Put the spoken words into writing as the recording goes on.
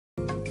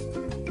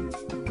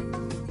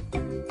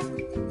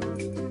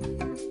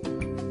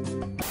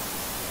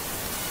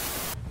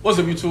What's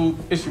up, YouTube?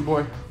 It's your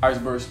boy,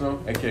 Iceberg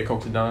Snow, aka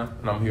Coach Don,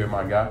 and I'm here with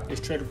my guy. It's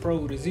Trader Pro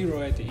with a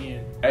 0 at the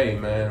end. Hey,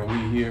 man, we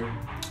here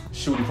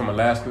shooting from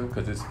Alaska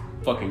because it's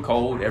fucking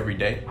cold every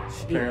day,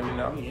 apparently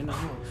now. We in the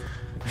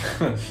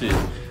house. Shit.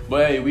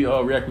 But hey, we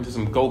are reacting to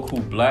some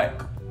Goku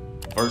Black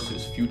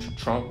versus Future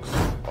Trunks.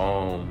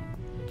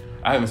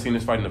 I haven't seen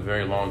this fight in a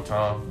very long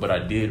time, but I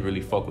did really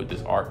fuck with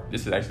this arc.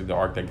 This is actually the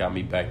arc that got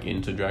me back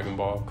into Dragon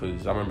Ball,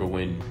 because I remember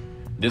when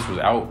this was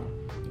out,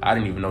 I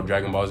didn't even know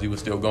Dragon Ball Z was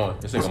still going.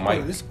 This nigga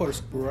Mike. This is part of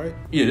Super, right?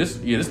 Yeah,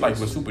 this like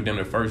was Super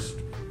Demon first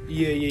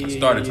Yeah.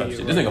 started type shit.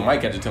 Right. This nigga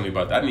Mike had to tell me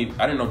about that. I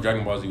didn't know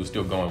Dragon Ball Z was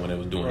still going when they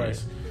was doing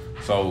this.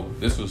 So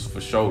this was for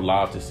sure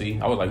live to see.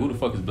 I was like, who the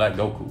fuck is Black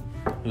Goku?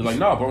 He was like,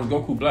 nah, bro, it's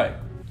Goku Black.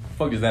 The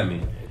fuck does that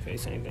mean? Okay,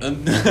 same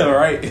thing.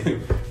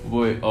 Right?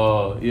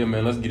 But yeah,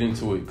 man, let's get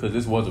into it, because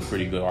this was a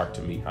pretty good arc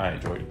to me. I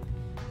enjoyed it.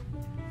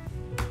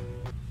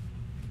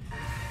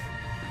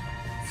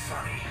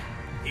 Funny,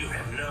 you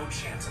have no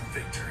chance of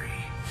victory.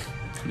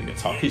 Nigga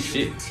talk his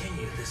shit.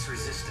 Continue this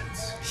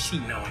resistance,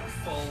 knowing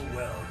full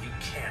well you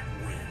can't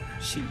win.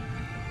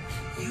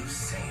 You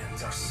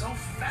Saiyans are so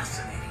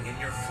fascinating in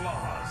your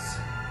flaws.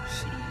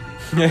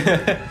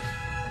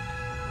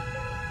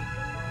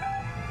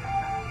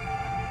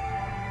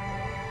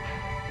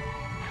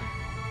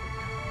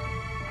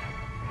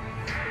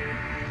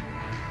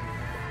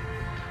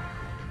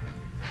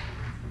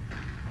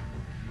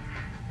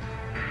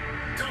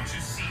 Don't you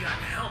see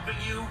I'm helping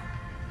you?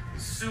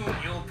 Soon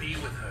you'll be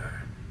with her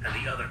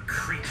and the other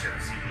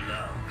creatures you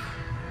love.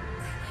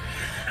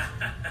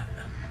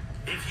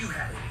 If you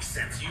had any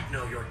sense, you'd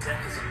know your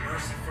death is a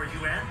mercy for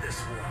you and this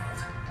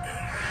world.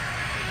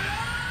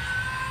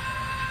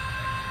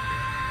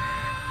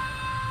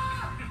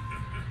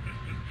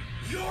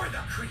 You're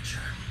the creature.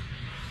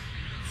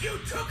 You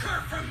took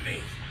her from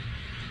me.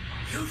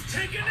 You've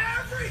taken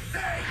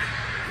everything.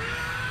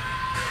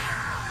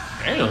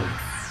 Damn.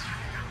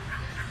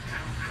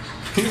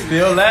 He's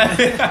still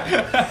laughing.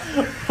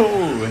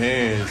 Oh,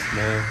 hands,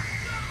 man.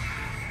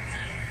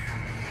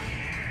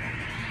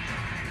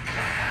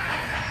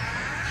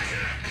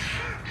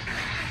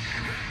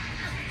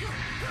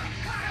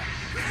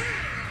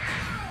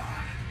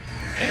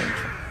 Damn.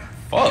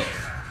 Fuck.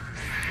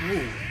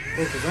 Ooh,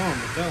 broke his arm,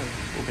 I'm telling you.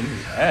 Whooping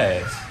his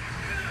ass.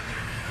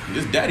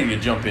 This daddy to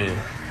jump in.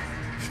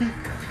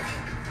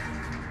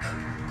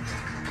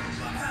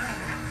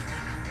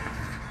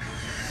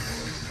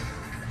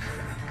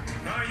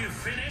 Are you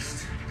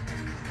finished?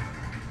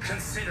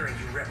 Considering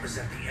you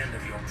represent the end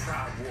of your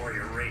proud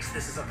warrior race,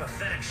 this is a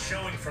pathetic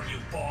showing from you,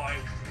 boy.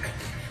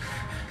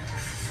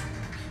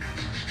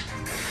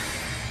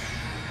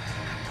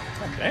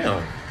 God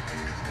damn.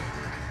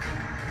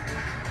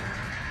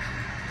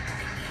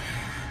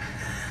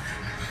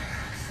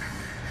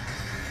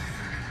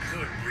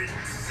 Good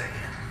riddance,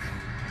 Saiyan.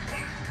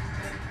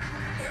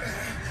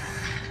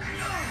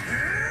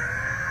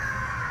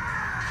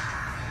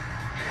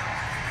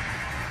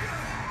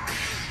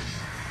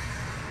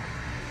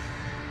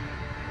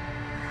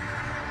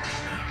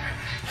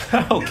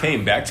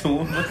 Came back to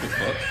him. What the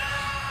fuck?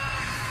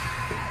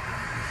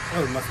 That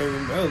was my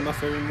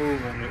favorite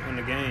move on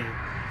the game.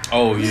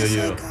 Oh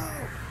yeah.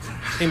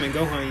 Him and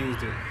Gohan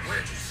used it.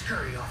 Where'd you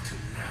scurry off to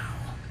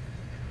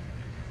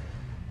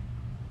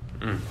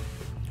now?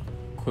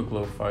 Quick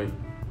little fight.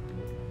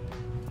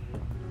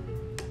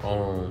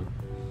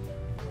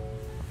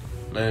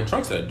 Man,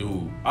 Trunks that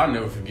dude. I'll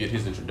never forget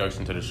his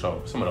introduction to the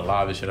show. Some of the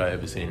livest shit I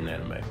ever seen in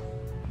anime.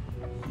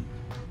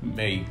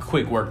 Made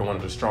quick work on one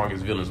of the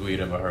strongest villains we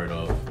had ever heard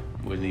of.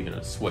 Wasn't even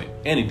a sweat.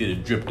 And he did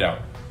it dripped out.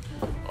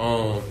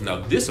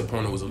 Now this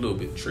opponent was a little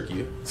bit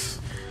trickier.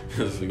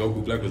 Because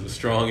Goku Black was a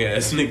strong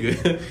ass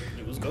nigga.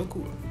 It was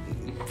Goku.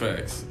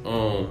 Facts.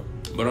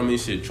 But I mean,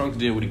 shit, Trunks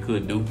did what he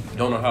could do.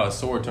 Don't know how a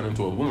sword turned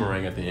into a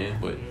boomerang at the end,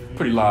 but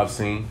pretty live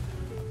scene.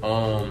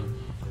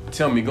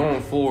 Tell me,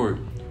 going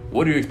forward,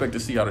 what do you expect to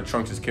see out of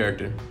Trunks'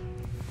 character?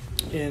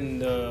 In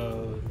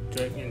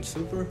Dragon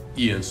Super?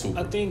 Yeah, in Super.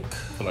 I think,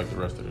 for like the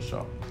rest of the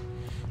show.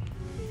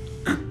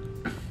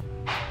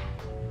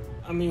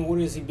 I mean, what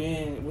has he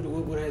been?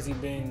 What has he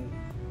been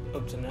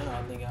up to now?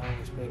 I think I don't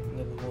expect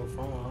nothing more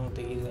from him. I don't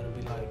think he's gonna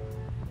be like.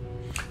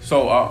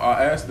 So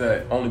I asked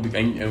that only because,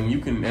 and you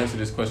can answer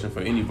this question for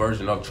any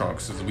version of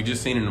Trunks. Cause we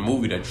just seen in the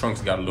movie that Trunks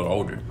got a little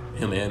older.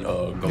 Him and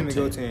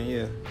Goten.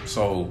 Yeah.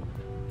 So,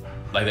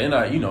 like they're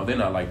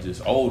not like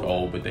just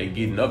old, but they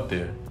getting up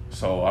there.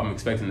 So I'm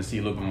expecting to see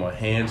a little bit more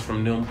hands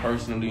from them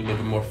personally, a little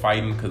bit more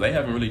fighting, because they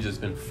haven't really just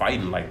been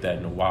fighting like that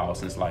in a while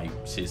since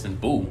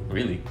Boo,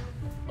 really.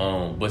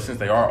 But since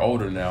they are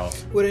older now,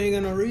 well, they ain't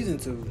got no reason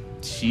to.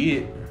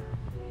 Shit.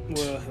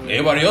 Well,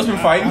 everybody else been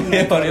fighting.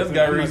 Everybody else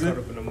got reason. I'm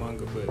not caught up in the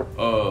manga,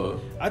 but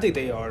I think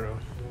they are though.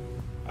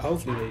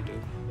 Hopefully they do.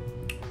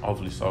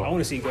 Hopefully so. I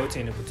want to see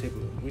Goten in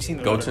particular. We've seen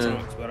a lot of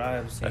Trunks, but I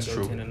haven't seen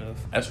Goten enough.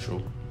 That's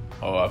true.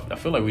 I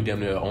feel like we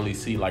damn near only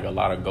see like a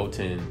lot of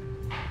Goten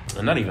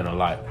and not even a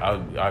lot.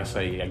 I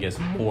say I guess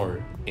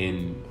more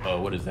in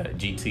what is that,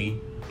 GT,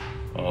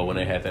 when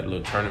they had that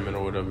little tournament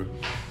or whatever.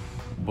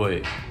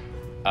 But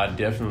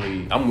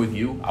I'm with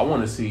you. I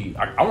want to see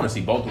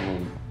both of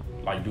them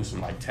like do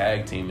some like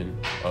tag teaming,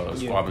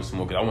 squabbling some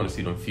more. Cause I want to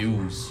see them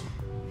fuse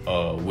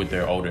with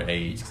their older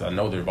age. Cause I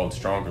know they're both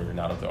stronger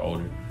now that they're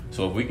older.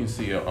 So if we can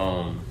see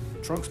a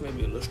Trunks may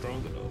be a little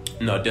stronger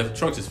though. No,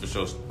 Trunks is for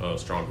sure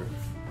stronger.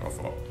 My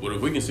fault. But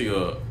if we can see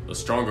a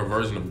stronger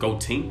version of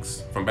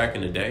Gotenks from back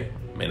in the day,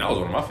 man, that was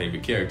one of my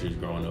favorite characters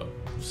growing up.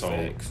 So,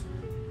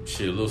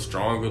 shit, a little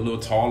stronger, a little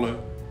taller.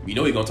 You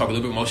know he's gonna talk a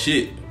little bit more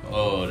shit.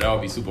 That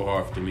would be super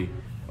hard for me.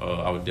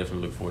 I would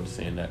definitely look forward to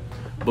seeing that.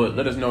 But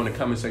let us know in the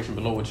comment section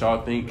below what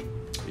y'all think.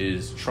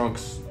 Is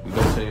Trunks and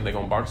Goten, they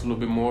gonna box a little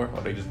bit more?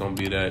 Or they just gonna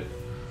be that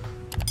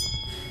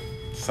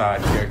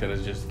side character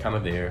that's just kind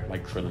of there,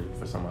 like Krillin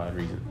for some odd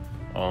reason?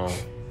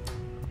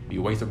 Be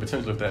a waste of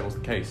potential if that was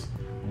the case.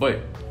 But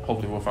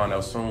hopefully we'll find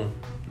out soon.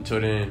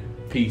 Until then,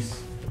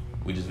 peace.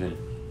 We just vented.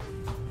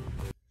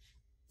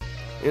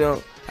 You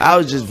know, I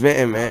was just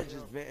venting, man.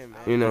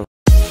 You know.